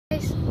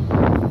Guys,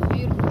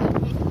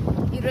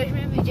 ఈరోజు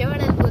మేము విజయవాడ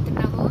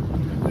వెళ్ళిపోతున్నాము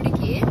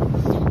గుడికి.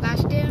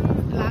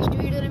 లాస్ట్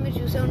వీడియోలో మీరు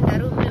చూసే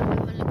ఉంటారు. మేము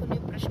మిమ్మల్ని కొన్ని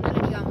ప్రశ్నలు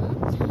అడిగాము.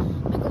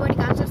 మీకు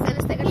వాటికి ఆన్సర్స్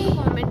తెలిస్తే కనుక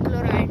కామెంట్లో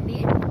రాయండి.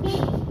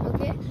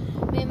 ఓకే,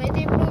 మేమైతే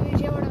ఇప్పుడు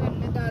విజయవాడ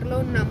వెళ్ళే దారిలో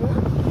ఉన్నాము.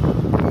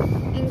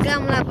 ఇంకా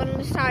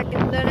అమలాపురం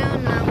స్టార్టింగ్లోనే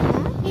ఉన్నాము.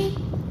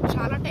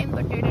 చాలా టైం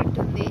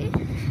పట్టేటట్టుంది.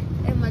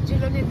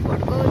 మధ్యలో నేను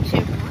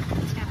పడుకోవచ్చేమో,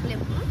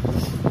 చెప్పలేము.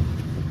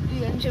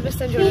 ఇవన్నీ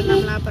చూపిస్తాను చూడండి.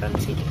 అమలాపురం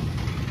సిటీ,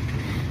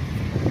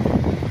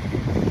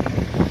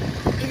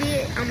 ఇది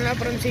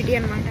అమలాపురం సిటీ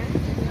అనమాట.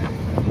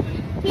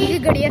 ఇది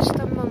గడియార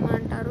స్తంభం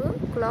అంటారు,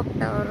 క్లాక్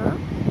టవర్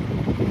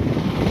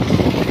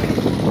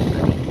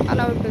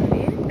అలా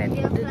ఉంటుంది.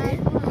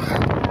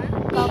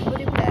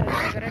 కాపురి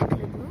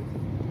ఎగరట్లేదు.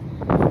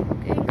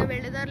 ఇంకా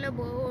వెళ్ళేదారిలో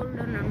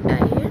బోల్డ్ అని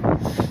ఉంటాయి.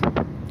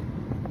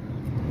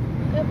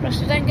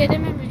 ప్రస్తుతానికి అయితే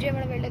మేము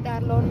విజయవాడ వెళ్ళే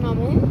దారిలో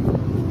ఉన్నాము.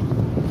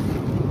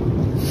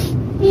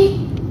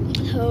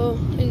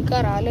 ఇంకా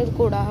రాలేదు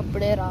కూడా,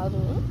 అప్పుడే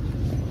రాదు.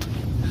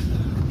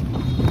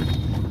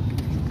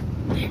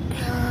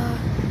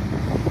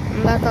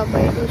 ఇందాక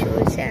బయట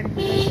చూసాను.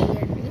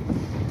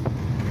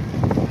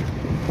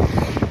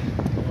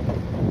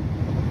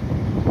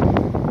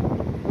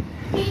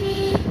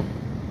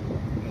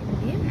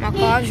 మా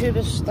కార్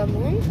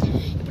చూపిస్తాము.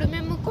 ఇప్పుడు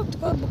మేము కొత్త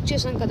కార్ బుక్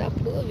చేసాం కదా,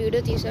 అప్పుడు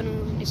వీడియో తీసాను,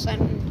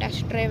 నిసాన్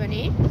టెస్ట్ డ్రైవ్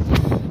అని.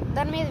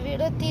 దాని మీద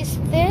వీడియో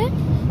తీస్తే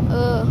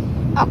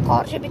ఆ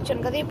కార్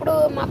చూపించాను కదా. ఇప్పుడు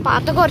మా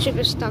పాత కార్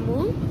చూపిస్తాము.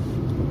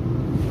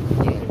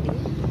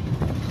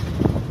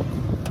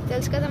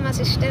 తెలుసు కదా మా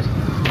సిస్టర్.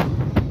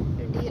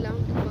 ఇలా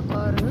ఉంటుంది మా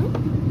కారు.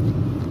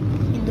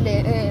 ఇందులో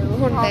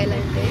ఉంటాయి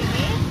అంటే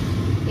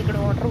ఇక్కడ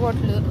వాటర్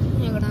బాటిల్,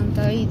 ఇక్కడ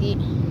అంతా ఇది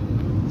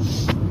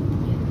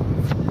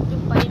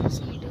పైన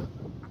సీటు,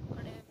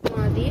 అక్కడే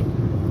అది.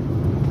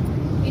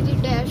 ఇది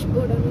డాష్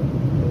బోర్డ్ అని,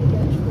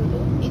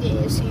 ఇది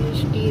ఏసీ,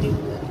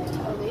 స్టీరింగ్,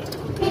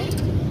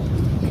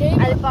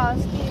 అది పవర్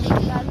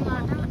స్టీరింగ్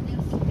అనమాట.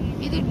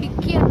 ఇది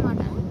డిక్కీ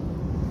అనమాట.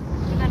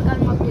 వెనకాల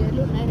మాకు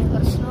గేర్లు ఉన్నాయి.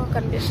 రివర్స్లో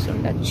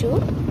కనిపిస్తుండొచ్చు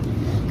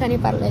కానీ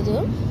పర్లేదు.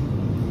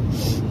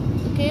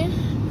 ఓకే,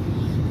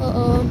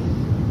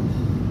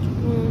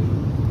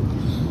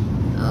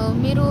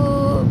 మీరు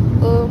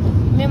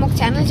మేము ఒక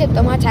ఛానల్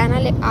చెప్తాము.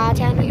 ఆ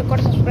ఛానల్కి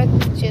కూడా సబ్స్క్రైబ్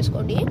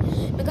చేసుకోండి.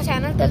 మీకు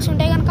ఛానల్ తెలిసి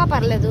ఉంటే కనుక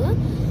పర్లేదు.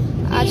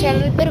 ఆ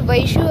ఛానల్ పేరు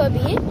వైషు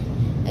అభి.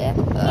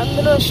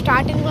 అందులో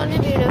స్టార్టింగ్లోనే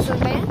వీడియోస్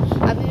ఉంటాయి.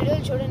 ఆ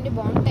వీడియోలు చూడండి,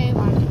 బాగుంటాయి.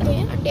 వాళ్ళకి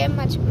అంటే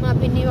మా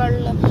పిన్ని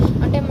వాళ్ళు,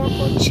 అంటే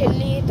మాకు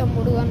చెల్లి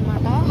తమ్ముడు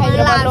అనమాట,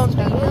 హైదరాబాద్లో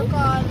ఉంటారు.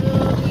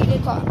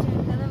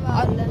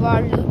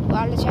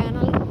 వాళ్ళ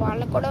ఛానల్,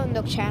 వాళ్ళకు కూడా ఉంది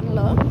ఒక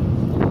ఛానల్.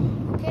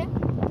 ఓకే,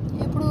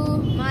 ఇప్పుడు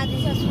మాది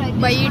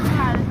బయట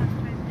కానీ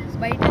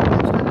బయట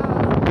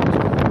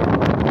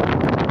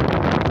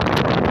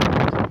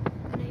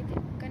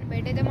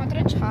అయితే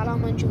మాత్రం చాలా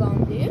మంచిగా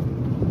ఉంది.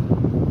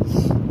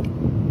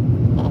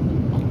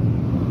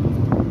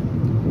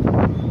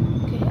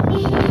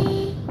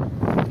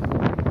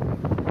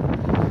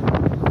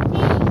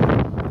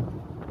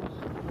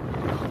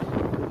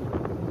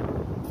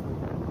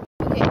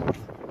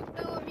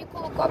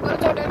 కొబ్బరి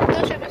తోట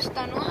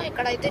చూపిస్తాను.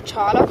 ఇక్కడైతే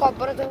చాలా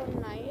కొబ్బరి తోటలు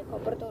ఉన్నాయి.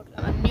 కొబ్బరి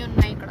తోటలు అన్నీ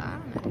ఉన్నాయి ఇక్కడ.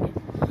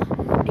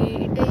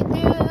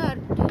 ఇటైతే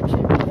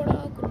చెట్లు కూడా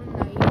కొన్ని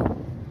ఉన్నాయి.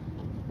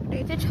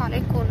 ఇటైతే చాలా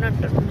ఎక్కువ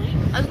ఉన్నట్టున్నాయి.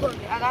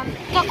 అదిగోండి,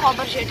 అదంతా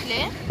కొబ్బరి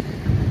చెట్లే.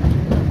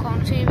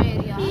 కోనసీమ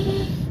ఏరియా.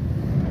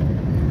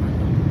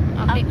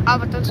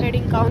 అవతల సైడ్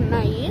ఇంకా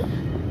ఉన్నాయి.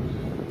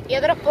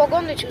 ఎదుర పొగ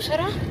ఉంది,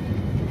 చూసారా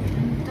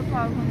ఎంత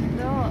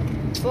బాగుందో.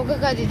 పొగ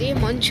కాదు, ఇది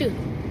మంచు.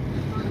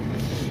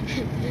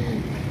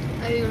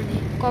 అదిగోండి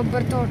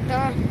కొబ్బరి తోట,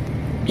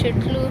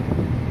 చెట్లు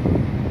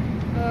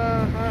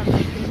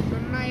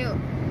ఉన్నాయో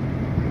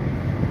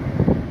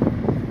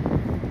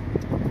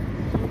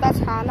ఇంకా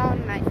చాలా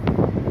ఉన్నాయి.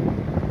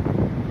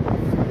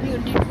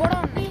 ఇటు కూడా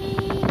ఉన్నాయి.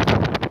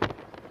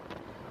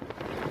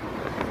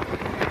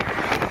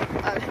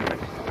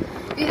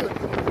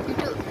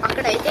 ఇటు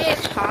అక్కడైతే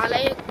చాలా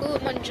ఎక్కువ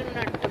మంచు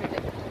ఉన్నట్టుంది.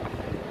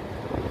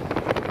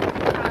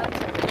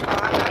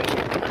 చాలా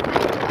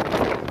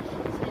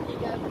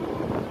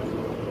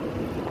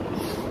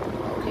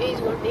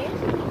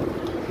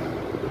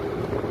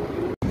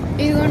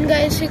ఇదిగోండి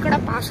గైస్, ఇక్కడ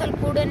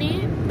పాసల్పూడని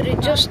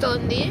బ్రిడ్జ్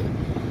వస్తుంది.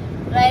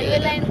 రైల్వే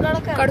లైన్ కూడా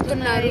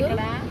కడుతున్నారు.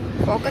 ఇక్కడ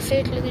ఫోకస్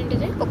చేయట్లేదు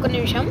ఏంటిది, ఒక్క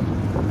నిమిషం.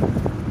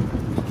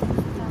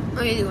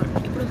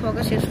 ఇదిగోండి, ఇప్పుడు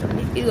ఫోకస్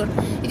చేస్తుంది.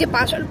 ఇదిగోండి, ఇది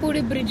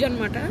పాసల్పూడి బ్రిడ్జ్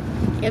అనమాట.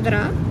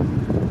 ఎదురా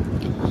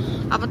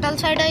అవతల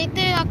సైడ్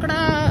అయితే అక్కడ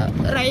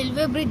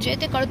రైల్వే బ్రిడ్జ్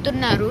అయితే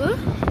కడుతున్నారు.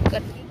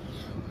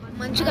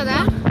 మంచి కదా.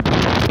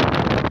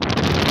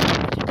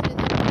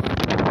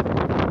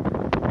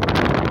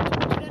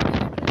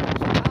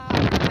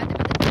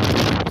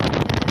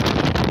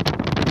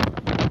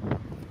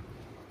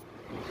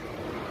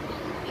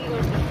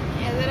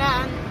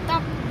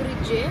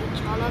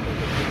 చాలా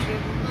పెద్ద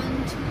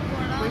బ్రిడ్జ్,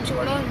 మంచి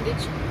కూడా ఉంది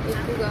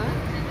ఎక్కువగా.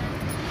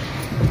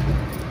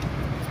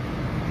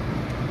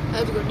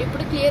 అదిగోండి,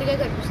 ఇప్పుడు క్లియర్గా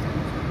కనిపిస్తుంది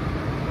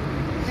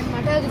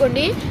అనమాట.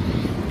 అదిగోండి,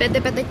 పెద్ద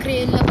పెద్ద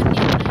క్రేన్లు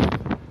అవన్నీ ఉన్నాయి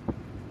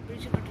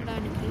బ్రిడ్జ్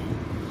కట్టడానికి.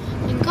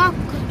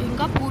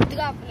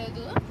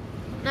 అవ్వలేదు.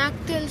 నాకు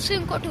తెలిసి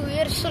ఇంకో 2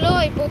 yearsలో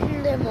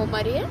అయిపోతుందేమో.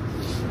 మరి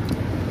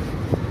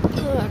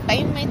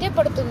టైం అయితే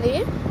పడుతుంది.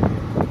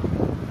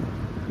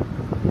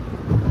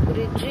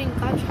 బ్రిడ్జ్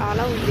ఇంకా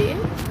చాలా ఉంది.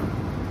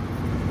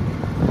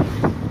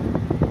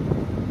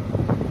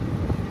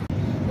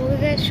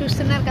 ఊరిగా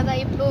చూస్తున్నారు కదా.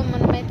 ఇప్పుడు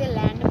మనమైతే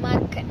ల్యాండ్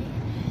మార్క్ అని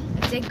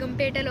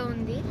జగ్గంపేటలో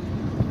ఉంది.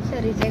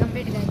 సారీ,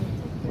 జగ్గంపేట కాదు,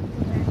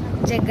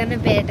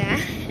 జగ్గన్నపేట,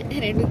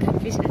 రెండు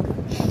కన్ఫ్యూజన్.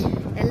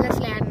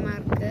 LS land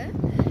mark.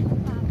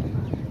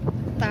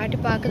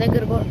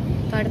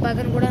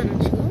 తాటిపాకని కూడా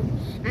అనొచ్చు.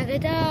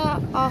 నాకైతే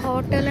ఆ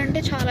హోటల్ అంటే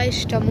చాలా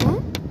ఇష్టము.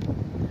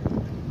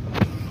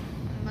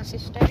 మా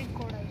సిస్టర్కి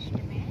కూడా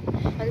ఇష్టమే.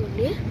 అది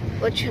ఉంది,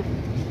 వచ్చాం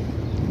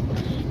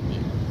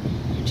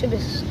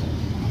చూపిస్తాం.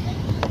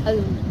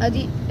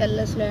 అది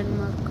ఎల్ఎస్ ల్యాండ్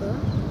మార్క్.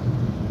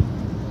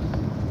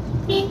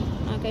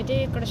 నాకైతే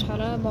ఇక్కడ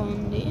చాలా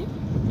బాగుంది,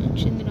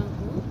 నచ్చింది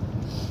నాకు.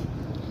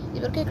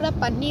 ఇదివరకు ఇక్కడ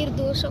పన్నీర్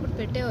దోశ ఒకటి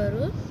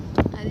పెట్టేవారు,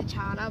 అది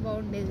చాలా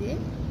బాగుండేది.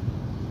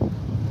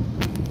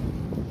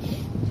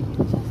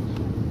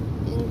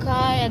 ఇంకా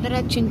ఎదర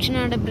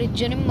చించినాడ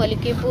బ్రిడ్జ్ అని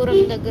మలికేపురం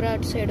దగ్గర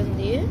అటు సైడ్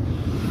ఉంది.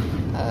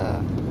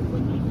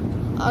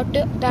 అటు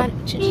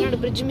చించినాడ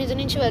బ్రిడ్జ్ మీద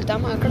నుంచి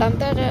వెళ్తాము.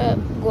 అక్కడంతా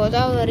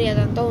గోదావరి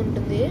అదంతా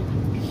ఉంటుంది.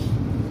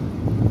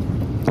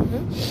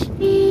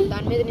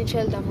 దాని మీద నుంచి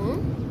వెళ్తాము.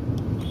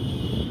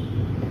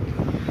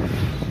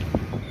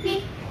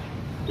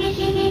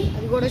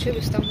 అది కూడా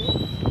చూపిస్తాము.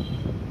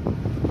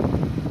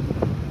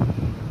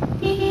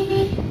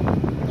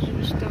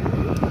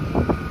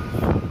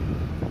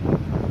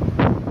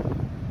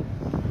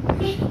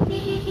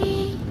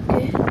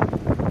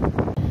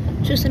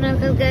 చూస్తున్నారు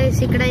కదా గైస్,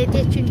 ఇక్కడ అయితే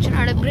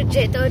చించినాడ బ్రిడ్జ్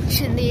అయితే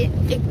వచ్చింది.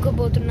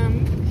 ఎక్కబోతున్నాము.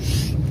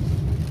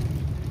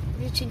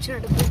 ఇది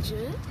చించినాడ బ్రిడ్జ్.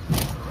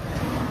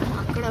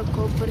 అక్కడ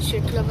కొబ్బరి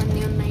చెట్లు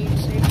అవన్నీ ఉన్నాయి.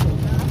 ఇటు సైడ్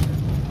కూడా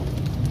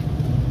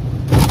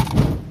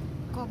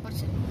కొబ్బరి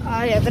చెట్లు. ఆ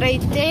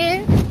ఎదురైతే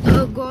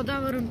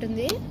గోదావరి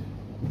ఉంటుంది.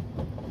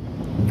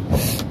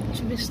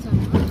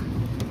 చూపిస్తాను,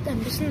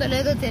 కనిపిస్తుందో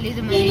లేదో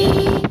తెలీదు మరి.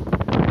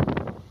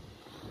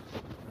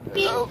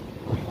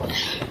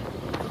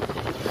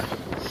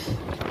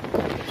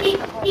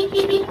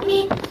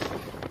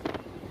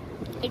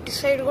 ఇటు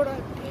సైడ్ కూడా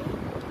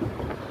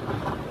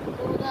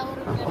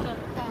గోదావరి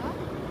ఉందంతా.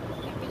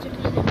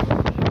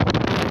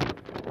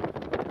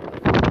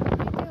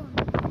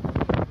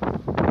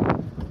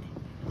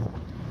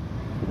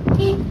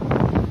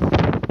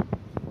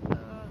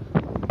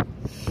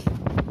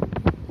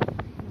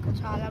 ఇంకా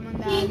చాలా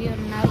మంది ఆగి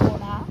ఉన్నారు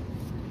కూడా.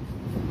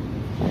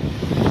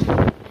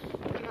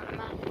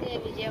 మనమైతే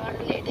విజయవాడ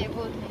లేట్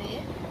అయిపోతుంది.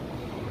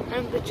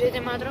 మనం బ్రిడ్జ్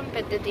అయితే మాత్రం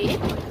పెద్దది.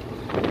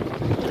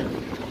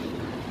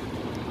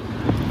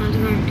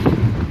 అదిగోండి,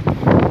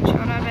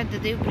 చాలా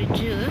పెద్దది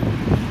బ్రిడ్జ్.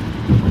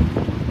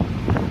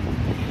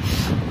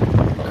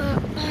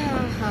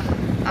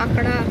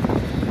 అక్కడ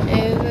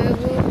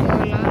ఏవేవో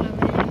పొలాలు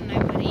అవన్నీ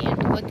ఉన్నాయి, మరి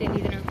ఎందుకో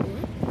తెలియదు నాకు.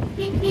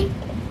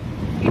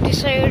 ఇటు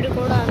సైడ్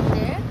కూడా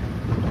అంతే.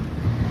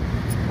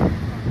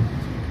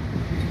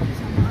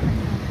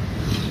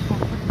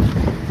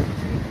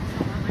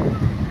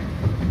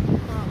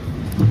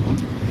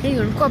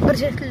 కొబ్బరి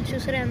చెట్లు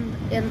చూసారా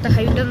ఎంత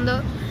హైట్ ఉందో.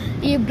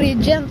 ఈ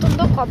బ్రిడ్జ్ ఎంత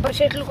ఉందో కొబ్బరి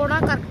చెట్లు కూడా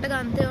కరెక్ట్గా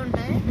అంతే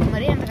ఉంటాయి.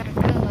 మరి అంత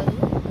కరెక్ట్గా కాదు.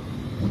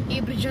 ఈ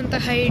బ్రిడ్జ్ అంత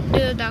హైట్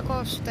దాకా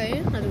వస్తాయి.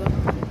 అదిగో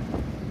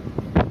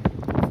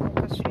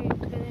ఫోకస్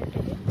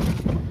చేయట్లేదేంటి,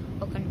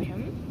 ఒక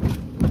నిమిషం.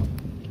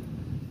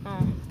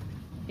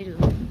 ఇది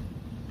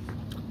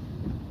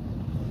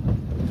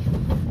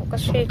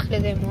ఫోకస్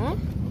చేయట్లేదేమో.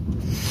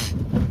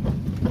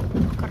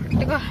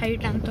 కరెక్ట్గా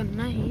హైట్ అంత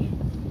ఉన్నాయి.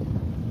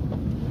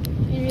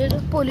 ఇదేదో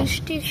పోలీస్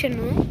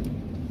స్టేషన్,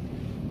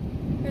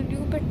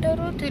 ఎందుకు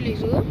పెట్టారో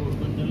తెలీదు.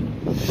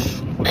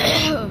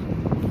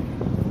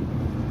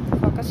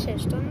 ఫోకస్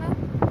చేస్తుందా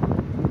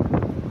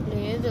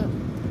లేదు,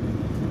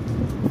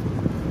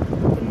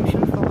 ఒక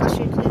నిమిషం. ఫోకస్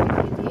చేయట్లేదు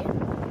ఇది.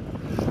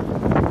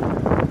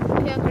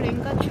 అక్కడ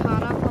ఇంకా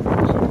చాలా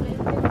కొబ్బరి చెట్లు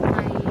అయితే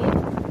ఉన్నాయి.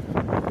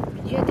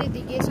 బ్రిడ్జ్ అయితే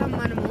దిగేసాం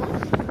మనము.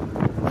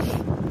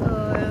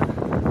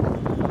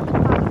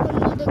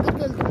 పాలకొల్లు దగ్గరికి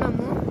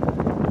వెళ్తున్నాము.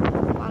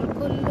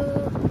 పాలకొల్లు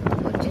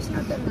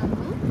వచ్చేసినట్టున్నాము.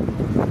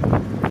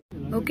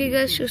 ఓకే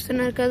గైస్,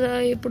 చూస్తున్నారు కదా.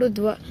 ఇప్పుడు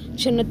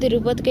చిన్న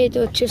తిరుపతికి అయితే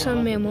వచ్చేసాం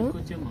మేము.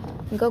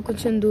 ఇంకా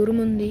కొంచెం దూరం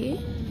ఉంది.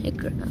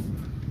 ఇక్కడ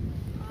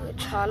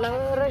చాలా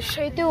రష్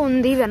అయితే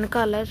ఉంది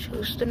వెనకాల,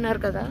 చూస్తున్నారు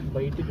కదా.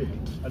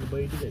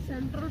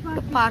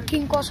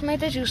 పార్కింగ్ కోసం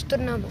అయితే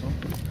చూస్తున్నాము.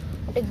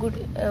 అంటే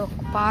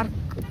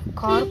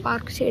కార్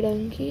పార్క్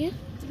చేయడానికి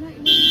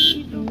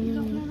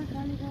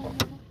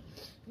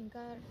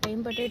ఇంకా టైం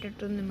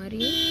పట్టేటట్టుంది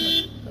మరి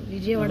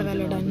విజయవాడ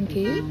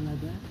వెళ్ళడానికి.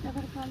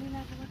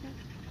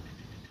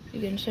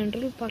 ఇక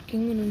సెంట్రల్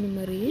పార్కింగ్ ఉంది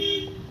మరి.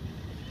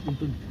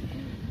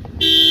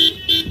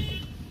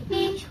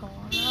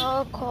 చాలా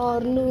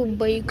కార్లు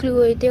బైక్లు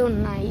అయితే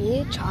ఉన్నాయి.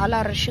 చాలా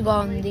రష్గా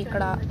ఉంది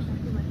ఇక్కడ.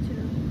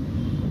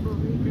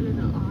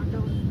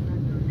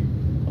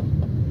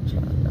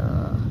 చాలా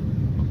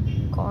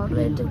కార్లు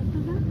అయితే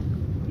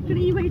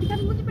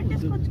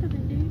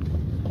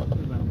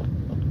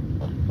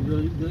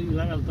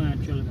ఇలా వెళ్తాం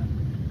యాక్చువల్గా,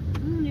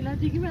 ఇలా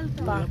దిగి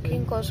వెళ్తాం.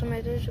 పార్కింగ్ కోసం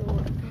అయితే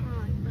చూడండి.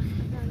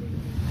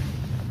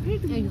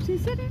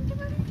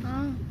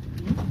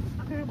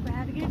 అక్కడ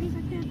బ్యారికేడ్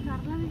కట్టి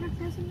కర్రలు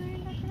కట్టేసి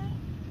ఉన్నాయండి.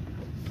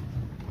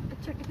 అక్కడ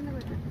చెట్టు కింద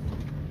పెట్టండి.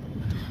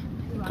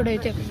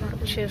 ఇక్కడైతే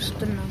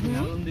చేస్తున్నాము.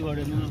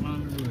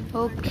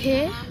 ఓకే,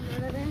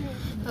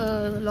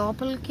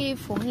 లోపలికి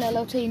ఫోన్లు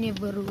అలౌ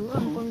చేయనివ్వరు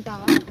అనుకుంటా,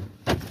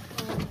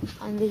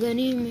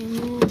 అందుకని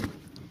మేము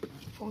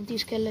ఫోన్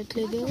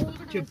తీసుకెళ్ళట్లేదు.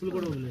 చెప్పులు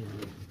కూడా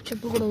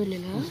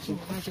వదిలేదా?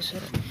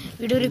 సరే,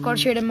 వీడియో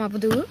రికార్డ్ చేయడం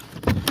ఆపదు.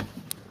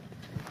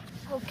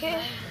 ఓకే,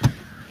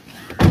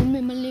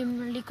 మిమ్మల్ని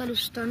మళ్ళీ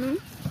కలుస్తాను.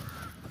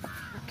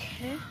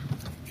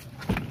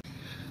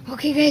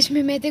 ఓకే గైస్,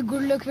 మేమైతే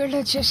గుళ్ళోకి వెళ్ళి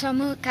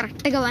వచ్చేసాము.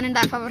 కరెక్ట్గా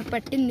 1.5 hours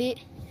పట్టింది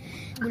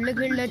గుళ్ళోకి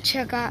వెళ్ళి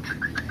వచ్చాక.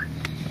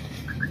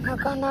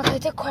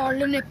 నాకైతే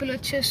కాళ్ళు నొప్పులు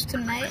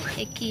వచ్చేస్తున్నాయి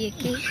ఎక్కి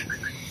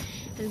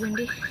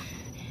ఇదిగోండి.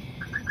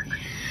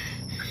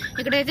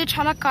 ఇక్కడైతే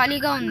చాలా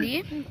ఖాళీగా ఉంది.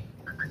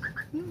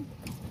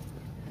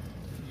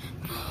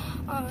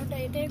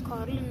 అటైతే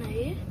కార్లు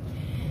ఉన్నాయి,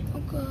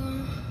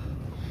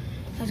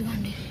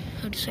 అదిగోండి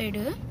అటు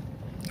సైడ్.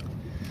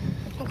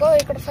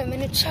 ఇక్కడ 5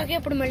 minutes ఆగి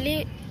అప్పుడు మళ్ళీ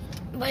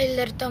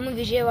బయలుదేరుతాము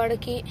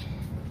విజయవాడకి.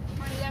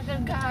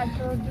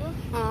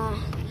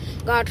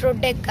 ఘాట్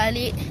రోడ్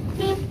ఎక్కాలి.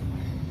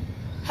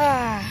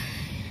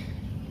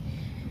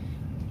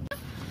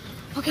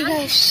 ఓకే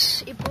గైస్,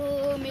 ఇప్పుడు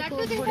మీకు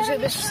గుడి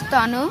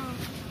చూపిస్తాను.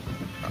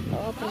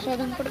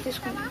 ప్రసాదం కూడా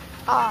తీసుకుంటాను.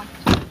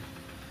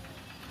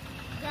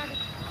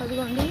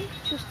 అదిగోండి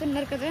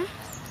చూస్తున్నారు కదా,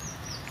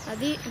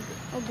 అది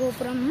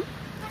గోపురం.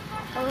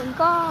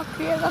 ఇంకా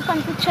క్లియర్గా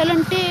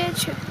కనిపించాలంటే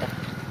చెప్తా.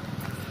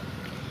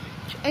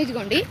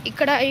 ఇదిగోండి,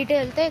 ఇక్కడ ఇటు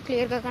వెళ్తే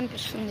క్లియర్గా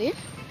కనిపిస్తుంది.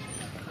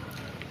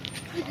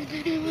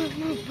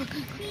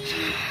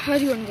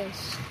 అదిగోండి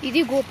గైస్,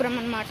 ఇది గోపురం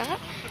అన్నమాట.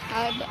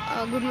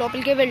 గుడి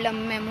లోపలికే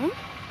వెళ్ళాము మేము.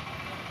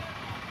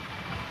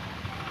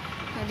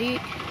 అది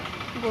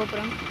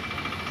గోపురం.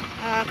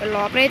 అక్కడ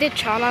లోపలైతే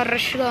చాలా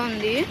రష్గా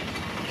ఉంది.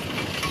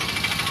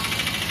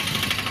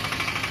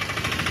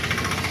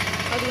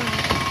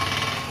 అదిగోండి,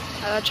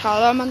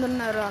 చాలా మంది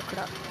ఉన్నారు అక్కడ.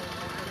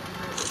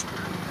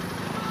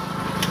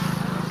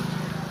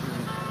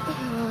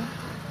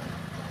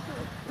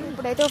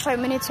 ఇప్పుడైతే 5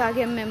 minutes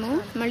ఆగాము మేము,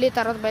 మళ్ళీ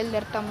తర్వాత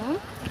బయలుదేరుతాము.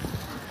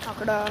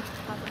 అక్కడ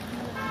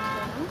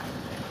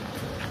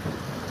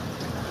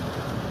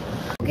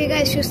ఓకే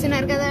గైస్,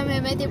 చూస్తున్నారు కదా,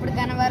 మేమైతే ఇప్పుడు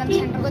గన్నవరం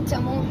సెంటర్కి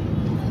వచ్చాము.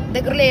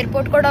 దగ్గరలో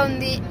ఎయిర్పోర్ట్ కూడా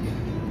ఉంది.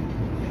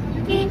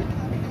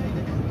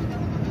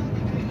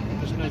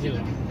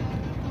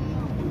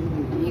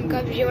 ఇంకా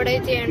విజయవాడ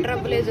అయితే ఎంటర్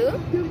అవ్వలేదు,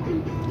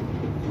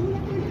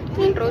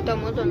 ఎంటర్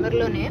అవుతాము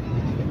తొందరలోనే.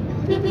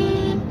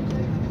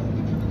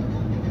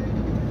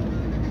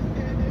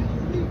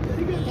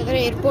 దగ్గర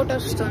ఎయిర్పోర్ట్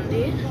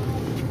వస్తుంది.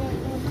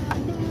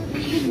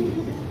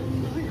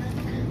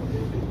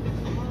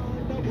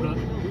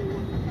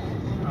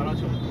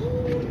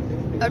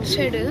 అటు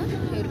సైడ్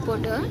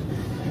ఎయిర్పోర్ట్.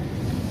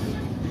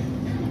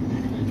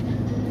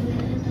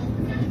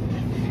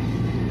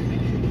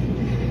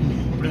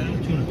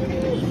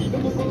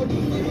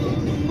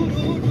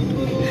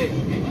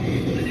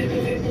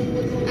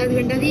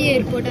 అదిగంటే అది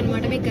ఎయిర్పోర్ట్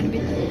అనమాట. మీకు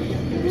కనిపిస్తుంది.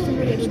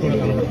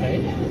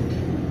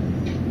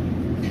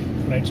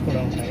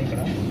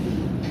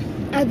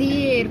 అది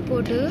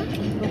ఎయిర్పోర్ట్.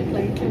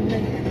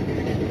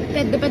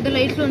 పెద్ద పెద్ద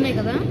లైట్లు ఉన్నాయి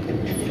కదా,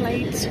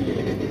 ఫ్లైట్స్.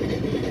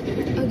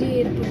 అది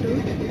ఎయిర్పోర్ట్.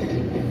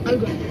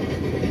 అదిగో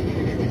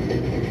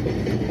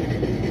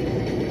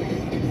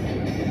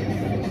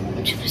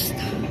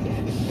చూపిస్తా.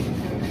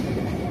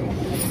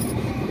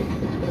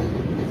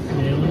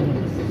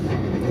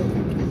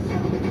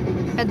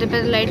 పెద్ద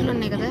పెద్ద లైట్లు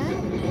ఉన్నాయి కదా,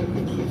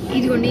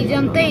 ఇదిగోండి, ఇది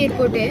అంతా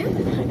ఎయిర్పోర్టే.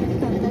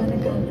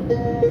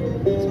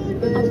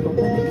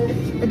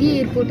 అది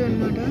ఎయిర్పోర్ట్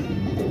అనమాట.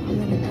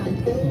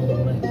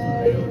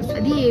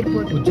 అది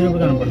ఎయిర్పోర్ట్.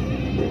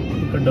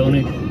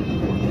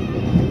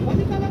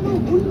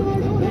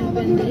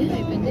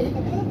 అయిపోయింది.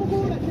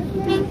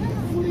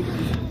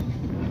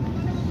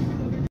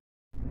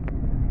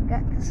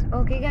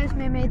 ఓకే గైస్,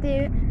 మేమైతే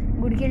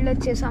గుడికి వెళ్ళి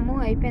వచ్చేసాము.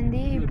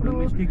 అయిపోయింది. ఇప్పుడు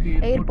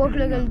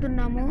ఎయిర్పోర్ట్లోకి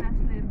వెళ్తున్నాము.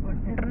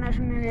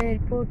 International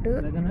airport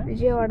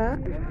Vijayawada.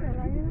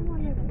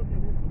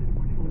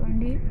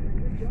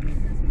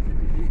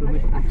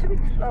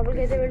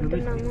 లోపలికి అయితే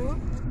వెళ్తున్నాము.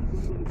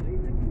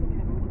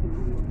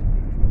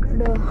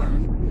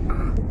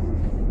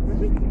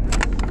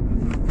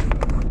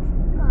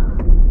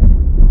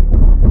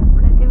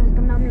 ఇప్పుడైతే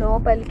వెళ్తున్నాము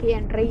లోపలికి.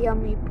 ఎంటర్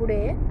అయ్యాము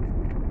ఇప్పుడే.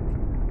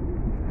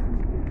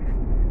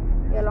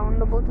 ఎలా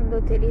ఉండబోతుందో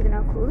తెలియదు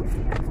నాకు.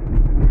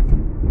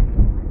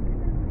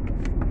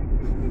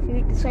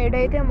 ఇటు సైడ్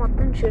అయితే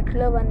మొత్తం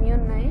చెట్లు అవన్నీ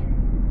ఉన్నాయి.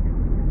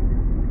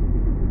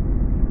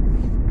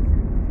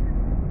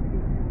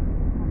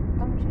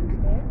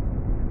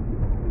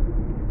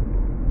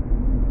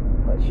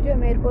 ఫస్ట్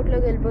మేము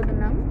ఎయిర్పోర్ట్లోకి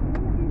వెళ్ళిపోతున్నాం.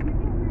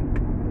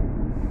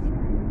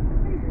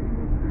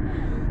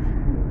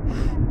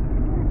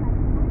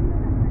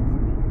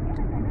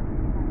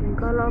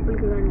 ఇంకా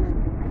లోపలికి వెళ్ళాలి.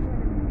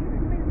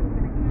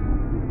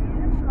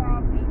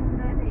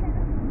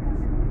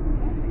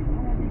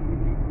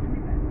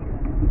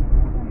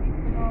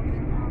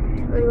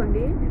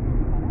 అదిగోండి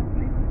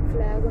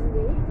ఫ్లాగ్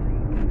ఉంది.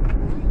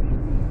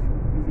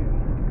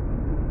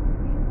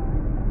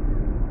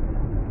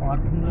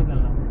 పార్కింగ్లోకి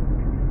వెళ్ళాం.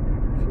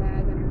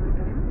 ఫ్లాగ్ అనమాట.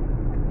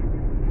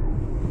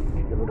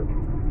 ఇప్పుడు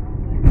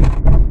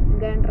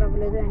ఇంకా ఎంటర్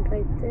అవ్వలేదు. ఎంటర్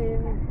అయితే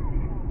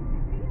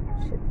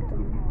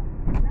చెప్తాం.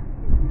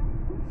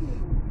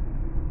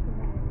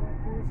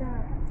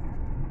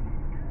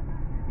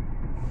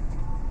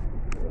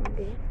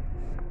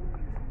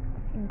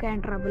 ఇంకా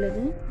ఎంటర్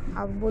అవ్వలేదు,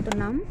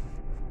 అవ్వబోతున్నాం.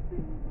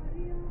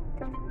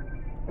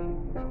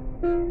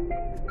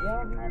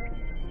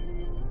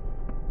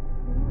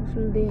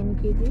 అసలు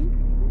దేనికి ఇది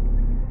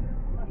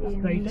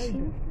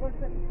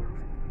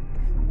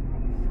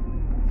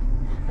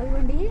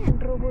అదిగోండి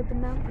ఎంటర్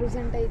అవ్వబోతున్నాం.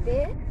 ప్రెసెంట్ అయితే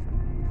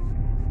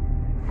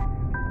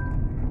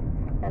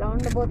ఎలా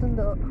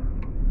ఉండబోతుందో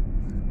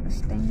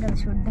ఫస్ట్ టైం కదా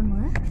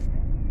చూద్దాము.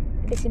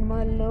 అంటే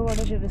సినిమాల్లో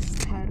కూడా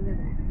చూపిస్తారు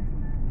కదా.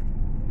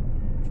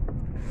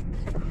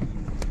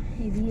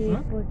 ఇది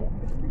ఎయిర్పోర్ట్.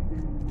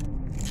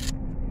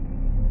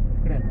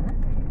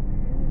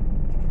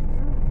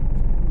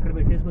 ఇక్కడ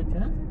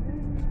పెట్టేసుకొచ్చా.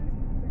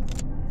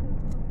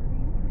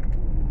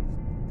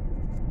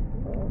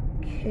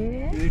 Okay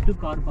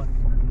car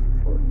parking.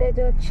 ఫుడ్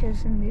అయితే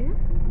వచ్చేసింది.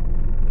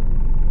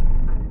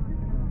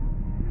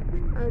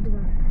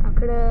 అదిగో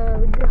అక్కడ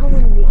విగ్రహం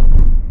ఉంది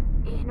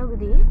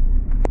ఏనుగుది,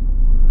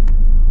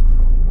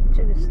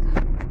 చూపిస్తా.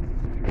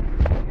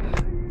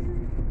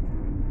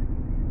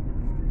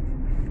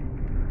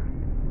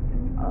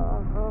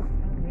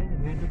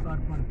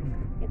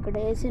 ఇక్కడ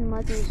ఏ సినిమా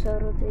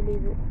తీసారో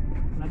తెలీదు.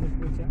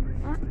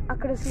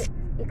 అక్కడ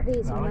ఇక్కడ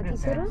ఏ సినిమా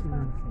తీసారు?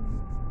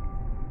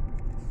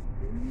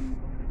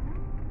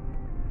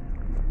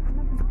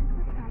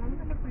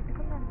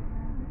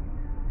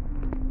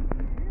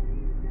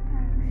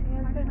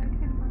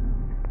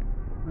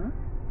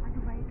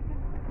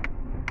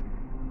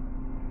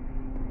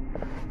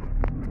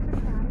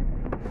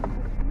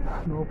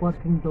 నో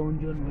పార్కింగ్ డౌన్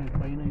జోన్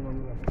పైన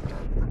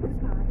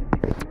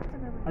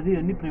అది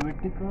అన్ని ప్రైవేట్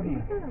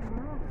కార్లు.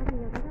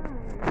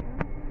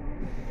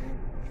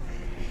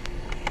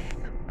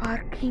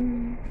 పార్కింగ్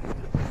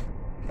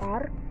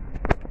పార్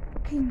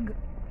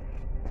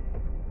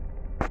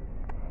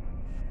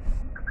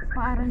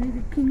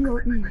అనేది కింగ్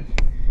అవుతుంది,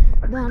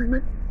 దాన్ని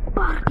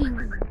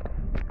పార్కింగ్.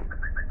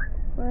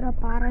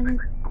 పార్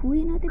అనేది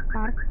క్వీన్ అయితే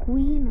పార్క్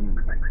క్వీన్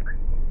అనమాట.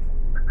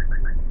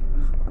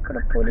 అక్కడ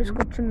పోలీస్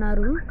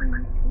కూర్చున్నారు.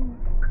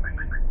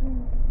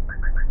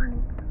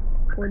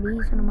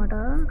 పోలీస్ అనమాట,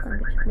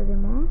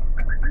 కనిపించట్లేదేమో.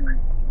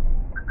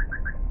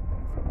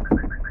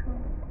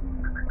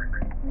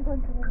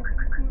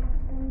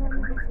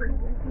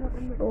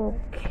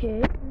 ఓకే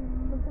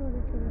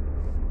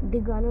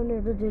దిగాలో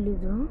లేదో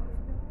తెలీదు.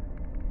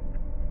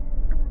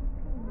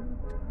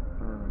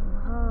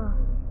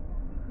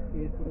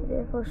 ఇదే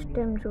ఫస్ట్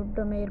టైం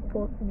చూడటం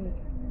ఎయిర్పోర్ట్ని.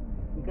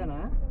 ఇంకానా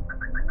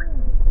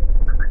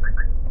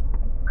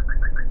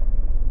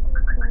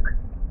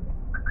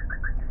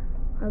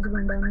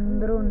అదిగోండి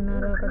అందరూ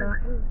ఉన్నారు అక్కడ.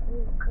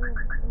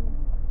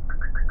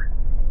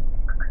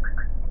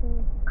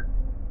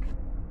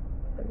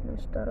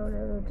 ఇస్తారో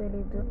లేదో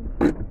తెలీదు.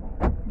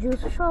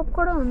 జ్యూస్ షాప్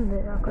కూడా ఉంది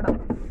అక్కడ.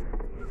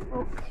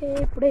 ఓకే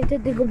ఇప్పుడైతే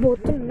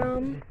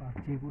దిగబోతున్నాం.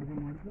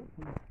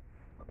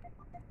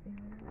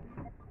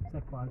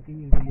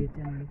 పార్కింగ్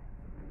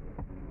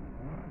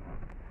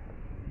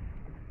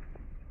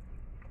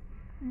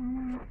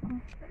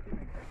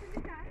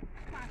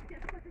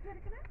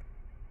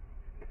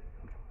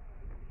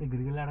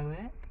దగ్గరికి వెళ్ళి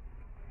అడగవే.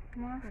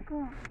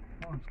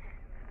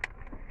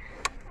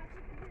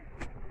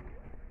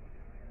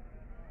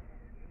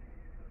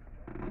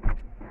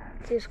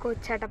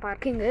 చేసుకోవచ్చట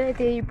పార్కింగ్.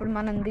 అయితే ఇప్పుడు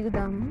మనం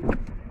దిగుదాము.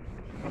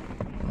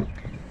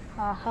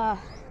 ఆహా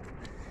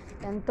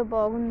ఎంత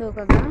బాగుందో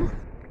కదా.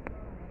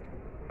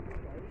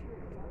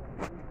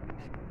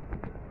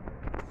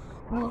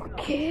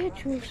 ఓకే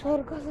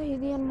చూసారు కదా,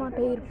 ఇది అన్నమాట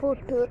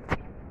ఎయిర్పోర్ట్.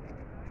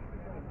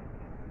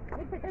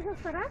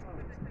 పెట్టేసొస్తారా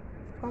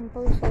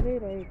compulsory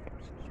right.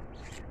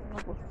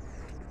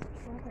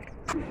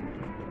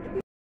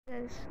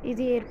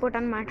 ఇది ఎయిర్పోర్ట్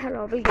అన్నమాట.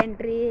 లోపలికి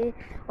ఎంట్రీ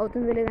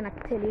అవుతుందో లేదో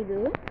నాకు తెలీదు.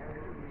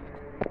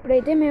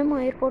 ఇప్పుడైతే మేము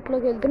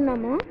ఎయిర్పోర్ట్లోకి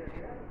వెళ్తున్నాము.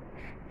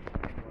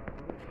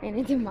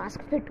 నేనైతే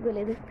మాస్క్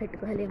పెట్టుకోలేదు,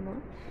 పెట్టుకోలేమో.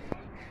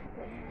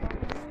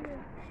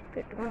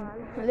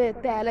 పెట్టుకోలేదు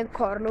తేలేదు,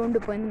 కారులో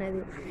ఉండిపోయింది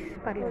అది.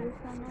 పర్లేదు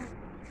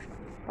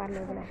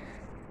పర్లేదులే,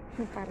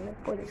 పర్లేదు.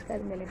 పోలీస్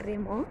కాదు మిలిటరీ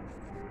ఏమో.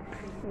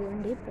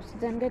 ఇవ్వండి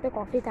ప్రస్తుతానికి అయితే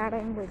కాఫీ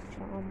తాగడానికి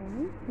వచ్చాము.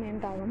 మేము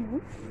తాగము.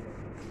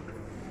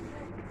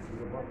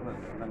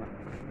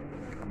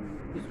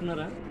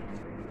 తీసుకున్నారా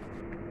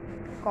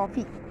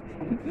కాఫీ?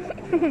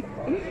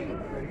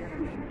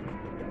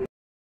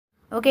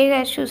 ఓకే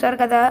గైస్ చూసారు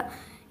కదా.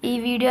 ఈ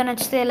వీడియో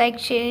నచ్చితే లైక్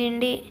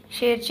చేయండి,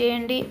 షేర్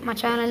చేయండి, మా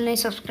ఛానల్ని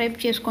సబ్స్క్రైబ్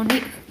చేసుకోండి.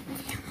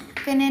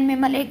 ఓకే నేను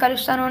మిమ్మల్ని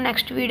కలుస్తాను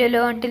నెక్స్ట్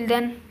వీడియోలో. Until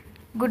then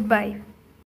good bye.